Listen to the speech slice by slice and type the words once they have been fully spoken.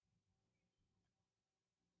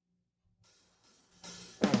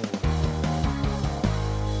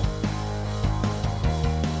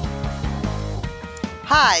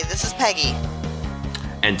Hi, this is Peggy.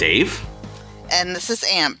 And Dave. And this is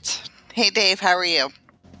Amped. Hey Dave, how are you?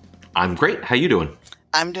 I'm great. How you doing?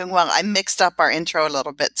 I'm doing well. I mixed up our intro a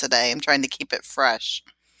little bit today. I'm trying to keep it fresh.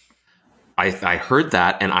 I heard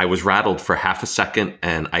that and I was rattled for half a second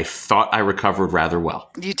and I thought I recovered rather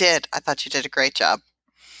well. You did. I thought you did a great job.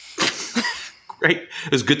 Great.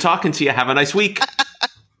 It was good talking to you. Have a nice week.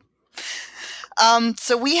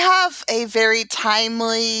 So we have a very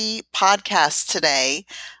timely podcast today.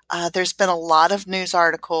 There's been a lot of news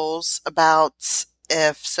articles about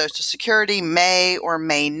if Social Security may or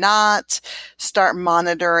may not start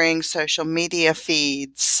monitoring social media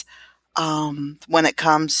feeds when it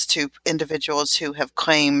comes to individuals who have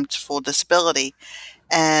claimed full disability.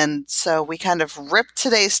 And so we kind of ripped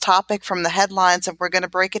today's topic from the headlines and we're going to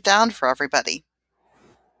break it down for everybody.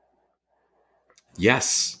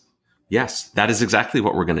 Yes, that is exactly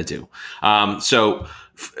what we're going to do.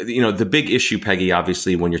 The big issue, Peggy,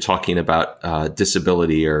 obviously, when you're talking about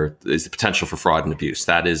disability is the potential for fraud and abuse.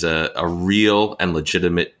 That is a real and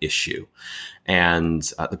legitimate issue. And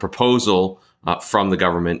the proposal from the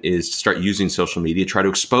government is to start using social media, try to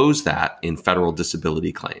expose that in federal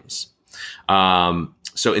disability claims.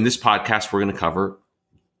 So in this podcast, we're going to cover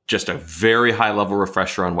just a very high level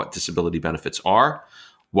refresher on what disability benefits are,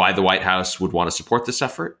 why the White House would want to support this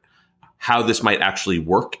effort, how this might actually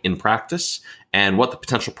work in practice, and what the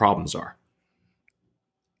potential problems are.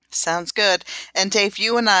 Sounds good. And Dave,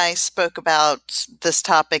 you and I spoke about this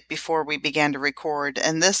topic before we began to record,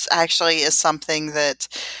 and this actually is something that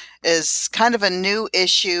is kind of a new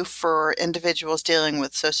issue for individuals dealing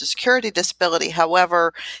with Social Security disability.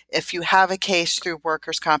 However, if you have a case through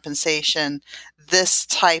workers' compensation, this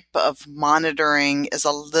type of monitoring is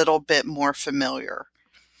a little bit more familiar.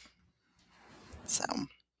 So,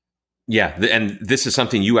 yeah, and this is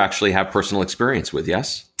something you actually have personal experience with,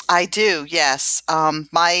 yes? I do, yes.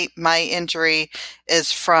 My injury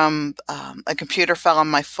is from a computer fell on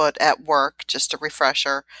my foot at work, just a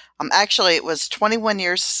refresher. Actually, it was 21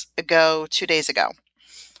 years ago, 2 days ago,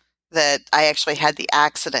 that I actually had the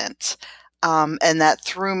accident. And that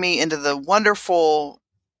threw me into the wonderful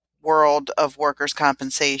world of workers'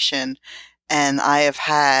 compensation. And I have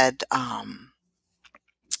had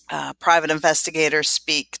private investigators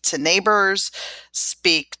speak to neighbors,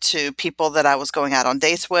 speak to people that I was going out on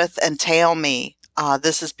dates with, and tell me,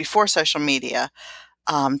 this is before social media,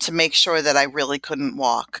 to make sure that I really couldn't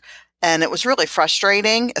walk. And it was really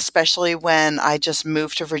frustrating, especially when I just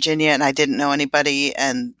moved to Virginia and I didn't know anybody,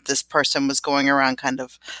 and this person was going around kind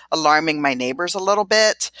of alarming my neighbors a little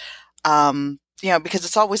bit. Because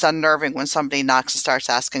it's always unnerving when somebody knocks and starts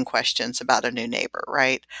asking questions about a new neighbor,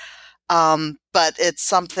 right? But it's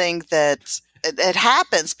something that it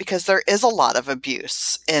happens because there is a lot of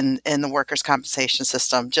abuse in the workers' compensation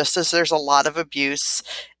system, just as there's a lot of abuse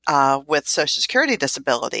with Social Security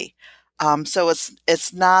disability. So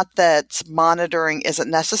it's not that monitoring isn't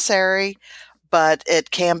necessary, but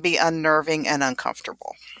it can be unnerving and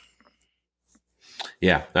uncomfortable.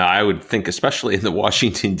 Yeah, I would think, especially in the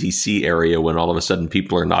Washington, D.C. area, when all of a sudden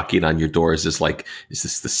people are knocking on your door, is this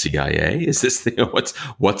the CIA? Is this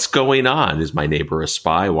what's going on? Is my neighbor a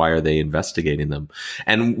spy? Why are they investigating them?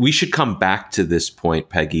 And we should come back to this point,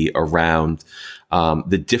 Peggy, around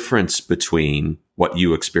the difference between what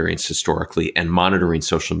you experienced historically and monitoring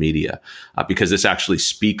social media, because this actually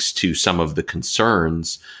speaks to some of the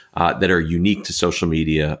concerns that are unique to social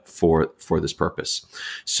media for this purpose.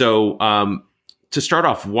 So, to start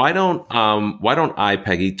off, why don't I,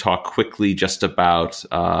 Peggy, talk quickly just about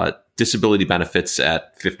disability benefits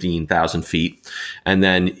at 15,000 feet, and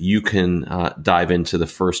then you can dive into the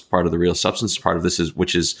first part of the real substance part of this,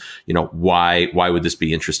 which is why would this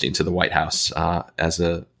be interesting to the White House as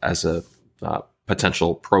a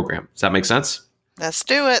potential program? Does that make sense? Let's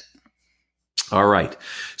do it. All right.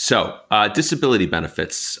 So disability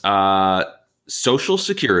benefits. Social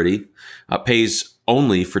Security pays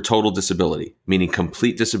only for total disability, meaning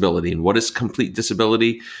complete disability. And what is complete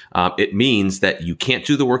disability? It means that you can't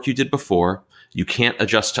do the work you did before, you can't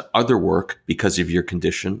adjust to other work because of your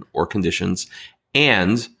condition or conditions,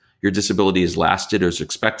 and your disability has lasted or is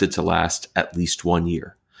expected to last at least 1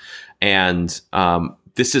 year. And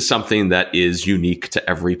this is something that is unique to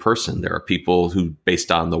every person. There are people who,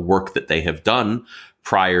 based on the work that they have done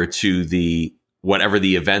prior to whatever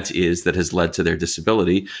the event is that has led to their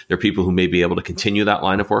disability, there are people who may be able to continue that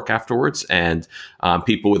line of work afterwards, and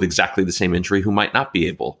people with exactly the same injury who might not be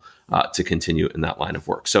able to continue in that line of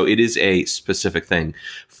work. So it is a specific thing.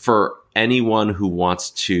 For anyone who wants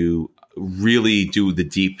to really do the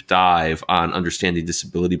deep dive on understanding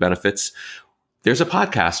disability benefits, There's a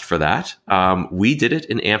podcast for that. We did it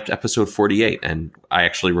in Amped episode 48. And I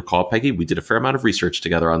actually recall, Peggy, we did a fair amount of research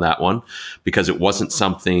together on that one because it wasn't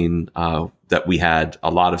something that we had a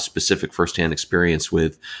lot of specific firsthand experience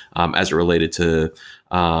with as it related to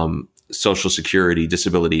Social Security,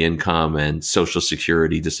 disability income, and Social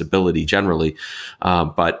Security disability generally.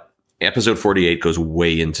 But episode 48 goes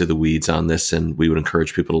way into the weeds on this, and we would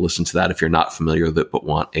encourage people to listen to that if you're not familiar with it but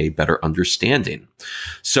want a better understanding.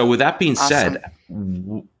 So with that being said,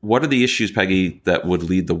 what are the issues, Peggy, that would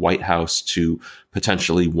lead the White House to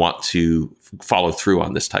potentially want to follow through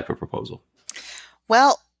on this type of proposal?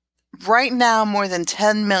 Well, right now, more than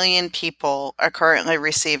 10 million people are currently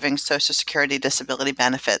receiving Social Security disability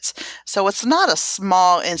benefits. So it's not a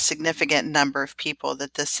small, insignificant number of people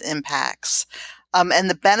that this impacts. And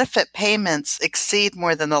the benefit payments exceed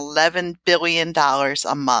more than $11 billion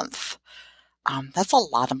a month. That's a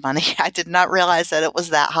lot of money. I did not realize that it was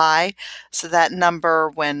that high. So that number,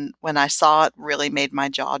 when I saw it, really made my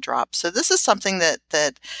jaw drop. So this is something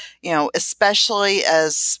that especially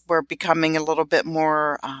as we're becoming a little bit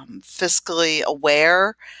more fiscally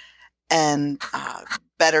aware and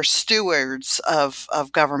better stewards of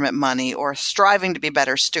government money, or striving to be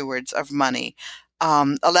better stewards of money.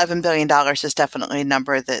 $11 billion is definitely a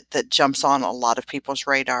number that jumps on a lot of people's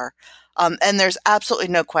radar. And there's absolutely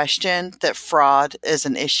no question that fraud is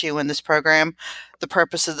an issue in this program. The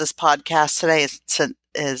purpose of this podcast today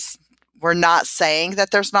is we're not saying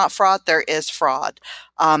that there's not fraud. There is fraud.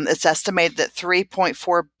 It's estimated that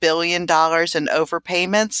 $3.4 billion in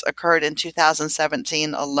overpayments occurred in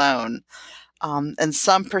 2017 alone. And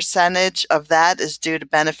some percentage of that is due to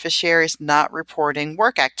beneficiaries not reporting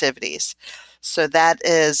work activities. So that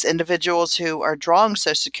is individuals who are drawing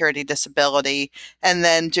Social Security disability and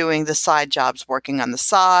then doing the side jobs, working on the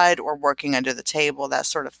side or working under the table, that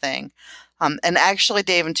sort of thing. And actually,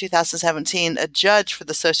 Dave, in 2017, a judge for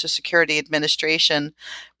the Social Security Administration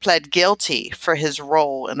pled guilty for his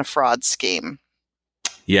role in a fraud scheme.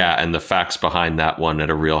 Yeah, and the facts behind that one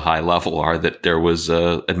at a real high level are that there was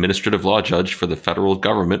an administrative law judge for the federal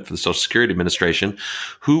government, for the Social Security Administration,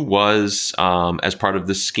 who was, as part of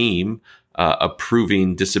the scheme,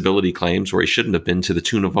 approving disability claims where he shouldn't have been, to the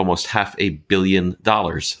tune of almost $500 million,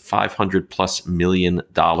 $500+ million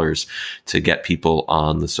to get people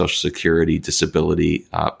on the Social Security disability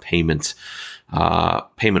payment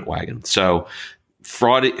wagon. So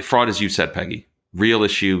fraud, as you said, Peggy, real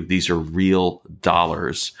issue. These are real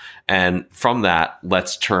dollars. And from that,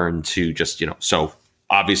 let's turn to just, so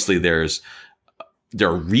obviously there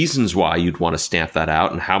are reasons why you'd want to stamp that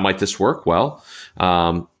out. And how might this work? Well,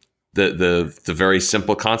 the very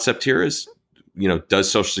simple concept here is, does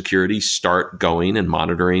Social Security start going and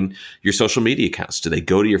monitoring your social media accounts? Do they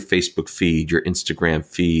go to your Facebook feed, your Instagram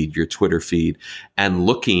feed, your Twitter feed, and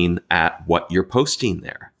looking at what you're posting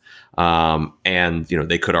there? And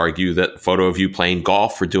they could argue that a photo of you playing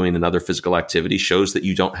golf or doing another physical activity shows that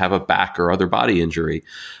you don't have a back or other body injury.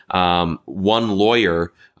 One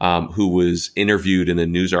lawyer who was interviewed in a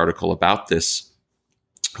news article about this,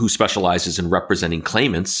 who specializes in representing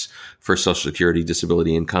claimants for Social Security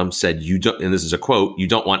disability income, said, "You don't," and this is a quote, "you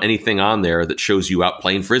don't want anything on there that shows you out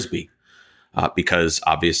playing Frisbee," because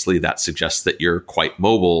obviously that suggests that you're quite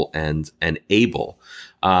mobile and able.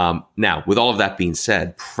 Now, with all of that being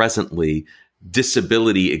said, presently,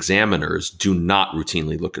 disability examiners do not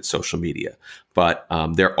routinely look at social media, but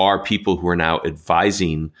there are people who are now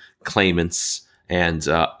advising claimants and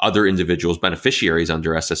other individuals, beneficiaries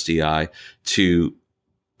under SSDI, to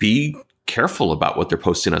be careful about what they're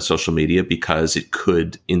posting on social media because it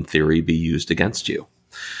could, in theory, be used against you.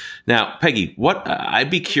 Now, Peggy, I'd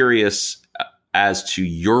be curious as to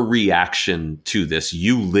your reaction to this.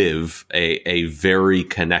 You live a very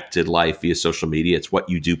connected life via social media. It's what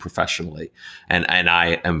you do professionally. And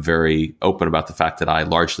I am very open about the fact that I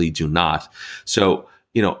largely do not. So,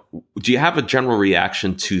 do you have a general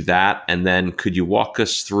reaction to that? And then could you walk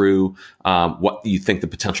us through what you think the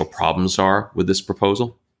potential problems are with this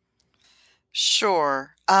proposal?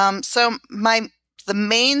 Sure. So the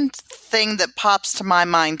main thing that pops to my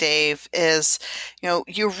mind, Dave, is,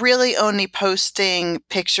 you're really only posting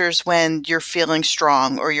pictures when you're feeling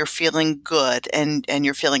strong or you're feeling good and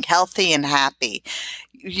you're feeling healthy and happy.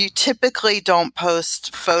 You typically don't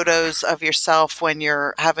post photos of yourself when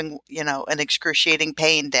you're having, an excruciating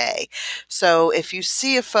pain day. So if you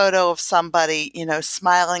see a photo of somebody,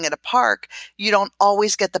 smiling at a park, you don't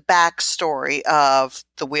always get the backstory of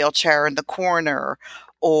the wheelchair in the corner,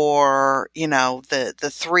 or,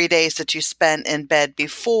 the 3 days that you spent in bed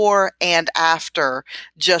before and after,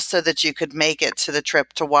 just so that you could make it to the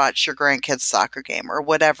trip to watch your grandkids' soccer game or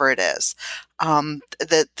whatever it is.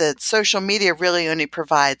 That social media really only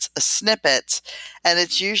provides a snippet, and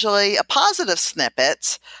it's usually a positive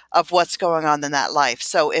snippet of what's going on in that life.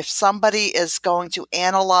 So if somebody is going to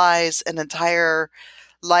analyze an entire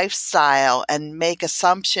lifestyle and make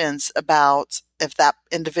assumptions about if that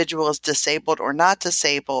individual is disabled or not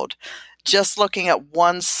disabled, just looking at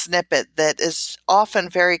one snippet that is often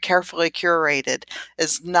very carefully curated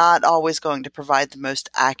is not always going to provide the most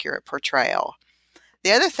accurate portrayal.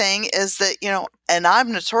 The other thing is that, and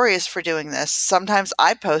I'm notorious for doing this, sometimes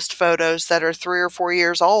I post photos that are 3 or 4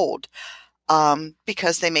 years old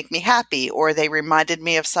because they make me happy, or they reminded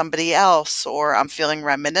me of somebody else, or I'm feeling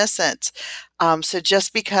reminiscent. So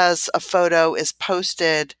just because a photo is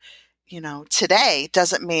posted, today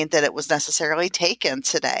doesn't mean that it was necessarily taken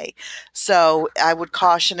today. So I would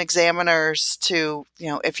caution examiners to,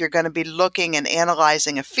 if you're going to be looking and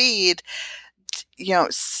analyzing a feed,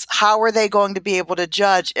 how are they going to be able to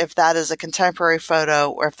judge if that is a contemporary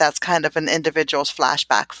photo or if that's kind of an individual's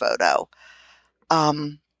flashback photo?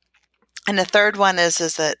 And the third one is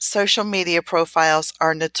that social media profiles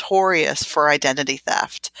are notorious for identity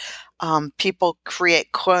theft. People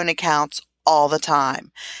create clone accounts all the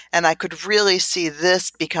time. And I could really see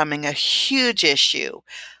this becoming a huge issue.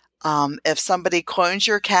 If somebody clones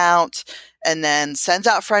your account and then sends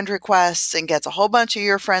out friend requests and gets a whole bunch of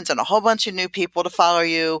your friends and a whole bunch of new people to follow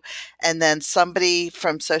you, and then somebody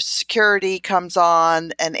from Social Security comes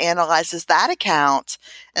on and analyzes that account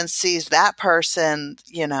and sees that person,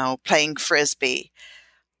 playing Frisbee,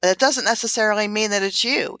 that doesn't necessarily mean that it's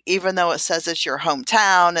you, even though it says it's your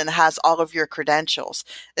hometown and has all of your credentials.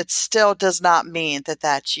 It still does not mean that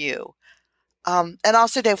that's you. And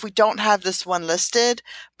also, Dave, we don't have this one listed,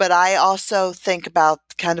 but I also think about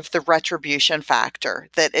kind of the retribution factor,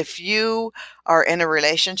 that if you are in a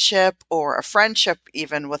relationship or a friendship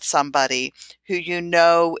even with somebody who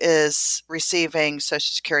is receiving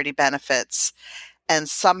Social Security benefits, and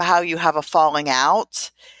somehow you have a falling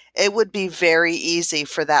out, it would be very easy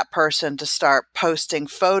for that person to start posting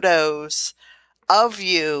photos of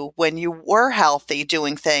you when you were healthy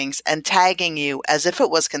doing things and tagging you as if it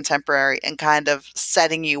was contemporary and kind of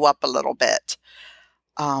setting you up a little bit.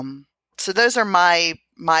 So those are my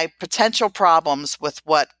potential problems with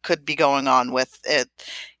what could be going on with it.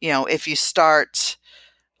 If you start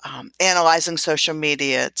analyzing social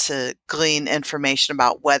media to glean information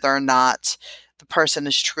about whether or not the person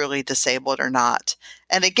is truly disabled or not.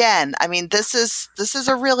 And again, I mean, this is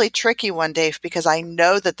a really tricky one, Dave, because I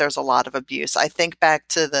know that there's a lot of abuse. I think back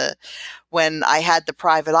to when I had the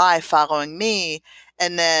private eye following me,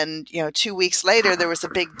 and then, 2 weeks later, there was a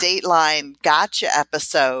big Dateline Gotcha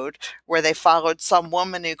episode where they followed some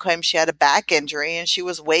woman who claimed she had a back injury and she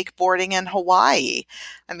was wakeboarding in Hawaii.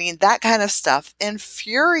 I mean, that kind of stuff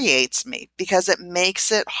infuriates me because it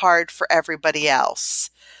makes it hard for everybody else.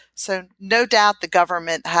 So no doubt the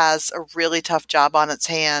government has a really tough job on its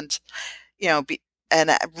hand, and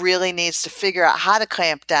it really needs to figure out how to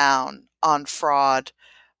clamp down on fraud.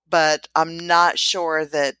 But I'm not sure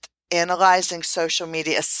that analyzing social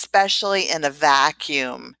media, especially in a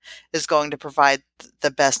vacuum, is going to provide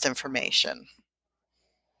the best information.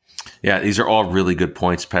 Yeah, these are all really good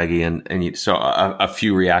points, Peggy. So a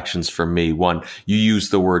few reactions from me. One, you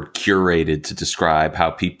use the word curated to describe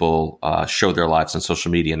how people show their lives on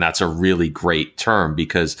social media. And that's a really great term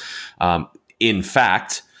because, in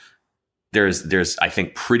fact, there's I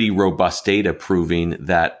think pretty robust data proving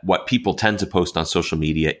that what people tend to post on social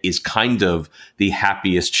media is kind of the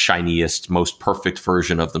happiest, shiniest, most perfect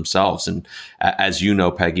version of themselves. And as you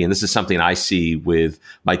know, Peggy, and this is something I see with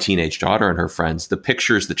my teenage daughter and her friends, the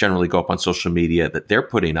pictures that generally go up on social media that they're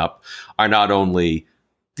putting up are not only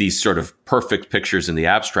these sort of perfect pictures in the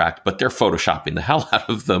abstract, but they're photoshopping the hell out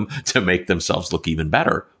of them to make themselves look even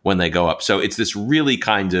better when they go up. So it's this really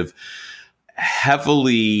kind of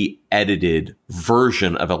heavily edited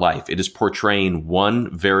version of a life. It is portraying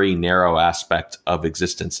one very narrow aspect of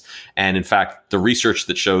existence. And in fact, the research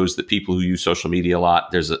that shows that people who use social media a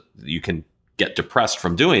lot, you can get depressed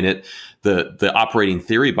from doing it. The operating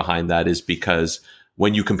theory behind that is because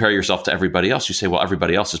when you compare yourself to everybody else, you say, well,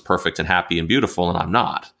 everybody else is perfect and happy and beautiful, and I'm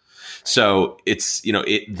not. So it's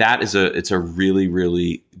a really,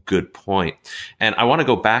 really good point. And I want to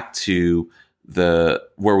go back to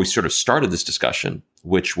where we sort of started this discussion,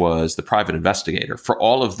 which was the private investigator. For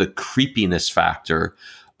all of the creepiness factor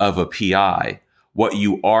of a PI, what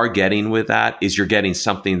you are getting with that is you're getting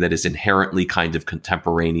something that is inherently kind of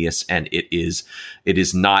contemporaneous, and it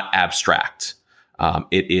is not abstract.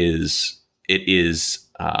 it is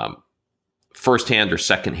firsthand or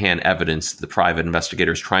secondhand evidence the private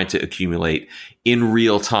investigator is trying to accumulate in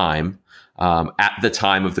real time at the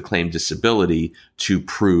time of the claimed disability to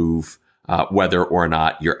prove whether or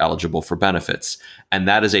not you're eligible for benefits. And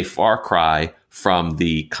that is a far cry from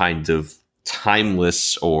the kind of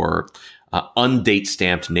timeless or undate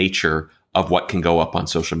stamped nature of what can go up on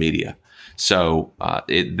social media. So,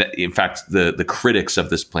 in fact, the critics of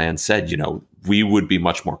this plan said, we would be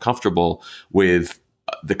much more comfortable with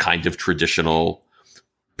the kind of traditional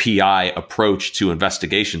PI approach to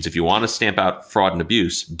investigations. If you want to stamp out fraud and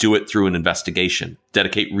abuse, do it through an investigation.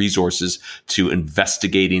 Dedicate resources to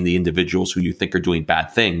investigating the individuals who you think are doing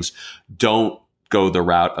bad things. Don't go the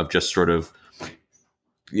route of just sort of,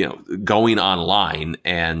 going online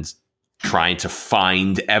and trying to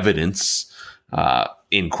find evidence,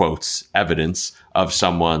 in quotes, evidence of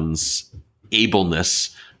someone's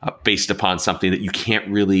ableness based upon something that you can't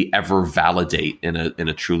really ever validate in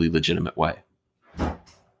a truly legitimate way.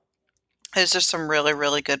 Those are some really,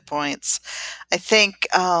 really good points. I think,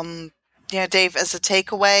 Dave, as a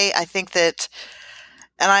takeaway, I think that,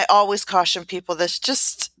 and I always caution people this,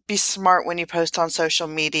 just be smart when you post on social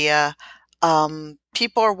media.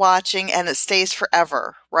 People are watching and it stays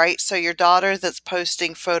forever, right? So your daughter that's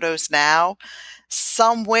posting photos now,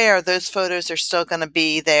 somewhere those photos are still going to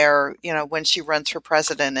be there, when she runs for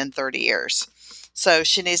president in 30 years. So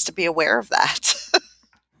she needs to be aware of that.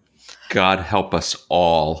 God help us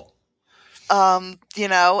all. And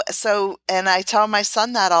I tell my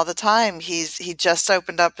son that all the time. He just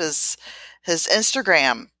opened up his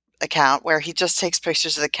Instagram account where he just takes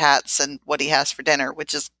pictures of the cats and what he has for dinner,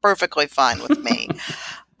 which is perfectly fine with me.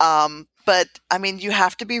 But I mean, you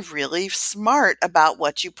have to be really smart about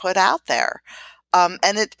what you put out there. And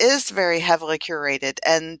it is very heavily curated.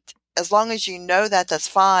 And as long as you know that, that's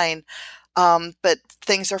fine. But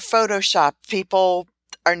things are photoshopped. People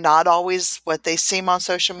are not always what they seem on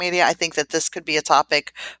social media. I think that this could be a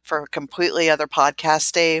topic for a completely other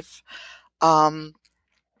podcast, Dave. But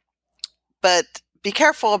be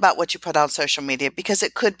careful about what you put on social media because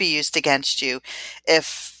it could be used against you.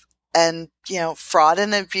 Fraud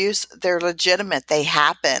and abuse, they're legitimate. They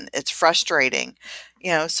happen. It's frustrating.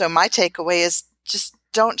 So my takeaway is just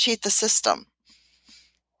don't cheat the system.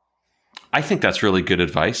 I think that's really good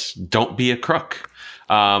advice. Don't be a crook.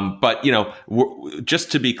 But,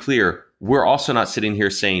 just to be clear, we're also not sitting here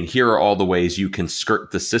saying, here are all the ways you can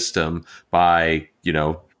skirt the system by,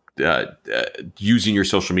 using your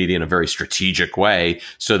social media in a very strategic way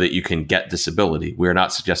so that you can get disability. We're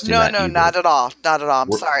not suggesting that. No, not at all. Not at all.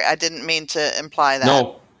 I'm sorry. I didn't mean to imply that.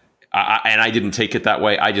 No, and I didn't take it that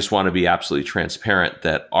way. I just want to be absolutely transparent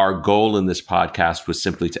that our goal in this podcast was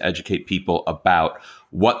simply to educate people about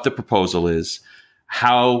what the proposal is,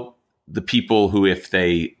 how the people who, if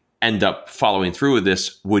they end up following through with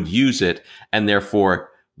this, would use it. And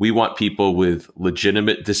therefore, we want people with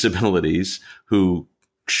legitimate disabilities who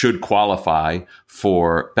should qualify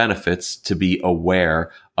for benefits to be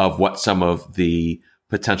aware of what some of the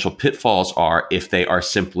potential pitfalls are if they are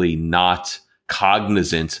simply not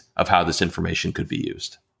cognizant of how this information could be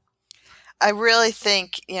used. I really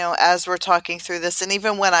think, as we're talking through this, and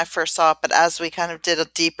even when I first saw it, but as we kind of did a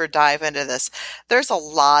deeper dive into this, there's a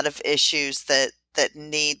lot of issues that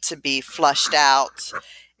need to be flushed out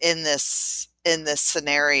in this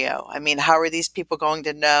scenario. I mean, how are these people going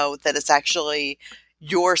to know that it's actually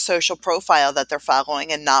your social profile that they're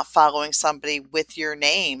following and not following somebody with your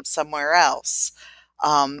name somewhere else?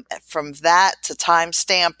 From that to time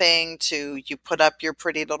stamping to you put up your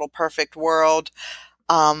pretty little perfect world.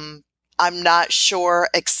 I'm not sure,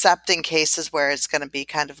 except in cases where it's going to be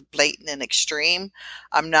kind of blatant and extreme,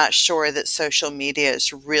 I'm not sure that social media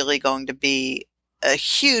is really going to be a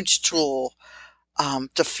huge tool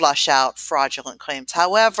to flush out fraudulent claims.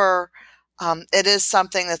 However, it is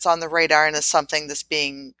something that's on the radar and is something that's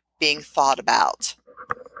being thought about.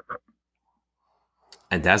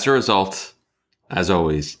 And as a result, as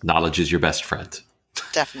always, knowledge is your best friend.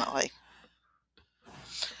 Definitely.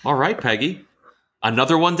 All right, Peggy.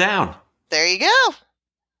 Another one down. There you go.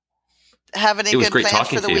 Have any good plans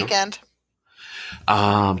for the weekend?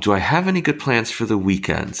 Do I have any good plans for the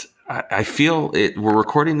weekend? I feel it. We're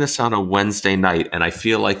recording this on a Wednesday night, and I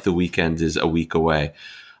feel like the weekend is a week away.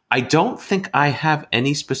 I don't think I have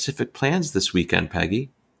any specific plans this weekend,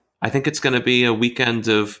 Peggy. I think it's going to be a weekend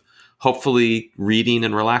of hopefully reading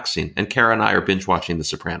and relaxing. And Kara and I are binge watching The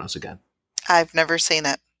Sopranos again. I've never seen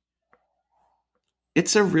it.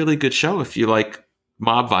 It's a really good show if you like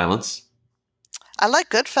mob violence. I like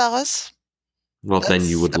Goodfellas. Well, then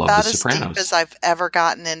you would love The Sopranos. About as deep as I've ever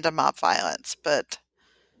gotten into mob violence, but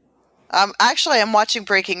Actually, I'm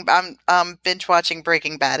binge watching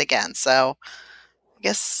Breaking Bad again. So I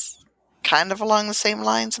guess kind of along the same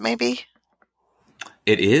lines, maybe.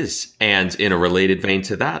 It is. And in a related vein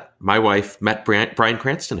to that, my wife met Bryan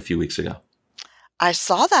Cranston a few weeks ago. I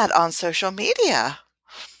saw that on social media.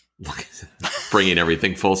 Bringing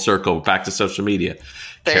everything full circle back to social media.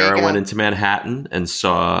 There Kara went into Manhattan and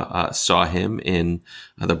saw him in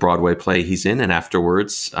the Broadway play he's in, and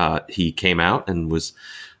afterwards he came out and was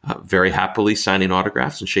very happily signing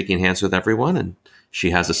autographs and shaking hands with everyone. And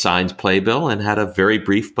she has a signed playbill and had a very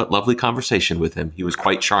brief but lovely conversation with him. He was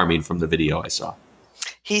quite charming from the video I saw.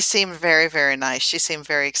 He seemed very, very nice. She seemed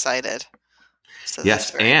very excited. So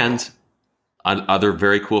yes, and cool. Another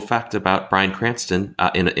very cool fact about Bryan Cranston,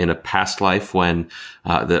 in a past life when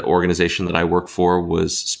the organization that I work for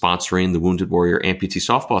was sponsoring the Wounded Warrior amputee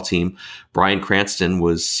softball team, Bryan Cranston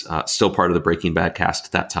was still part of the Breaking Bad cast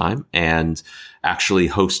at that time and actually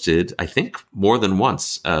hosted, I think more than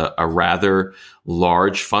once, a rather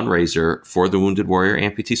large fundraiser for the Wounded Warrior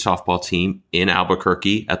amputee softball team in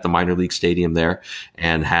Albuquerque at the minor league stadium there,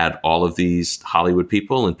 and had all of these Hollywood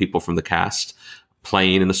people and people from the cast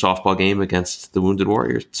playing in a softball game against the Wounded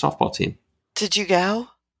Warriors softball team. Did you go?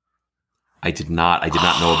 I did not. I did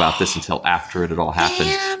not know about this until after it had all happened.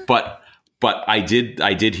 Man. But I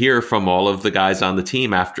did hear from all of the guys on the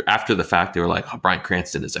team after the fact. They were like, "Oh, Bryan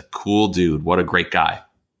Cranston is a cool dude. What a great guy."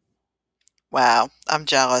 Wow, I'm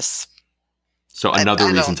jealous. So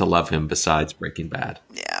another reason to love him besides Breaking Bad.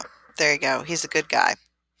 Yeah, there you go. He's a good guy.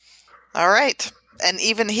 All right. And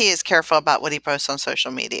even he is careful about what he posts on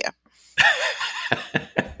social media.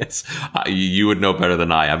 You would know better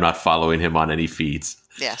than I. I'm not following him on any feeds.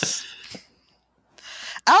 Yes.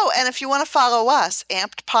 Oh, and if you want to follow us,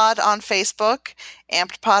 Amped Pod on Facebook,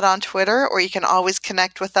 Amped Pod on Twitter, or you can always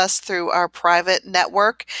connect with us through our private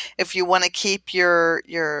network. If you want to keep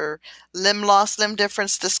your limb loss, limb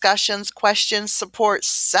difference discussions, questions, support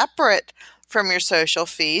separate from your social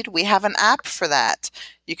feed, we have an app for that.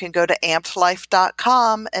 You can go to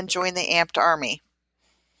ampedlife.com and join the Amped Army.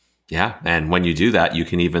 Yeah. And when you do that, you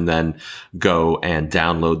can even then go and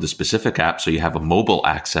download the specific app so you have a mobile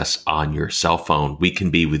access on your cell phone. We can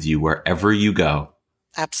be with you wherever you go.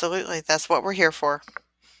 Absolutely. That's what we're here for.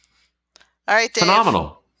 All right, Dave.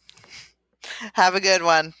 Phenomenal. Have a good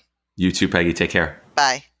one. You too, Peggy. Take care.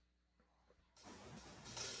 Bye.